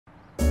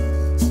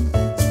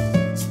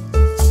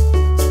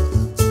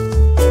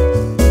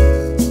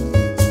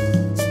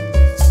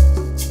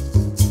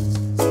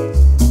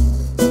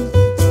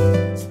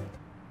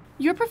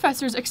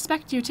professors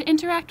expect you to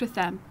interact with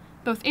them,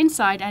 both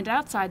inside and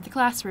outside the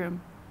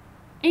classroom.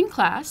 In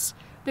class,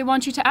 they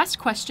want you to ask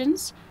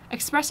questions,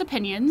 express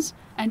opinions,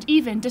 and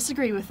even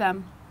disagree with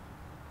them.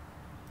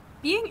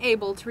 Being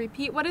able to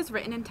repeat what is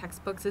written in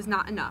textbooks is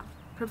not enough.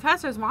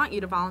 Professors want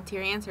you to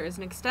volunteer answers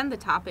and extend the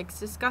topics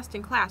discussed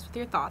in class with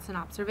your thoughts and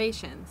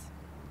observations.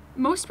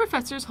 Most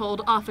professors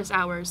hold office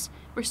hours,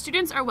 where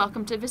students are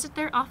welcome to visit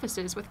their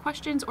offices with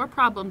questions or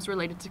problems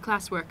related to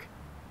classwork.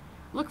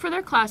 Look for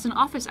their class and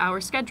office hour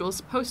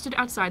schedules posted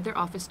outside their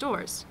office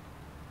doors.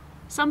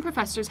 Some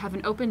professors have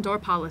an open door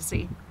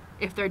policy.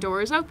 If their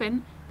door is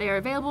open, they are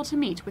available to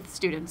meet with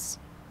students.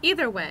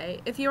 Either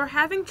way, if you are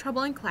having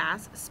trouble in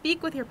class,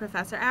 speak with your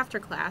professor after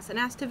class and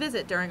ask to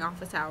visit during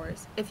office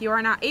hours. If you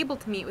are not able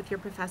to meet with your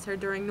professor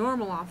during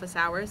normal office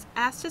hours,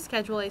 ask to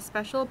schedule a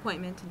special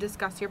appointment to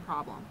discuss your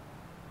problem.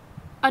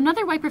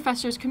 Another way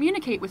professors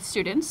communicate with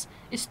students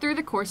is through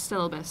the course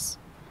syllabus.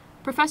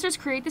 Professors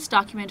create this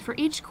document for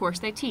each course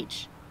they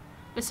teach.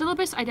 The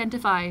syllabus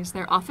identifies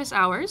their office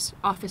hours,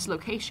 office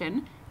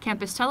location,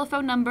 campus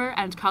telephone number,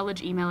 and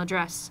college email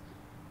address.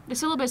 The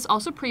syllabus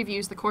also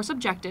previews the course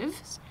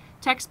objectives,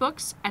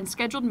 textbooks, and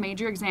scheduled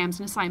major exams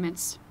and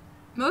assignments.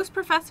 Most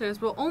professors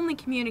will only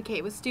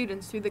communicate with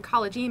students through the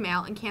college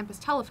email and campus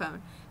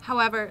telephone.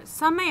 However,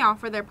 some may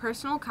offer their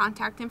personal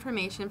contact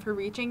information for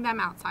reaching them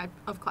outside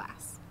of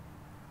class.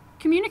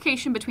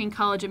 Communication between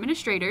college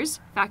administrators,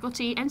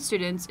 faculty, and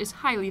students is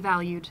highly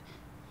valued.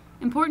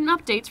 Important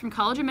updates from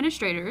college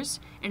administrators,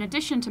 in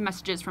addition to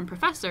messages from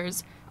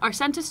professors, are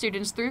sent to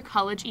students through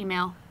college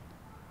email.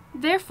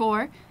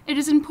 Therefore, it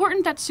is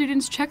important that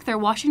students check their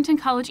Washington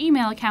College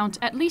email account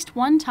at least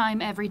one time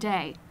every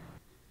day.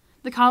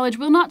 The college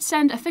will not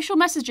send official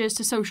messages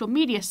to social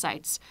media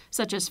sites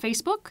such as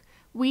Facebook,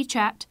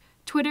 WeChat,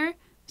 Twitter,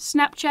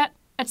 Snapchat,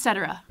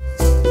 etc.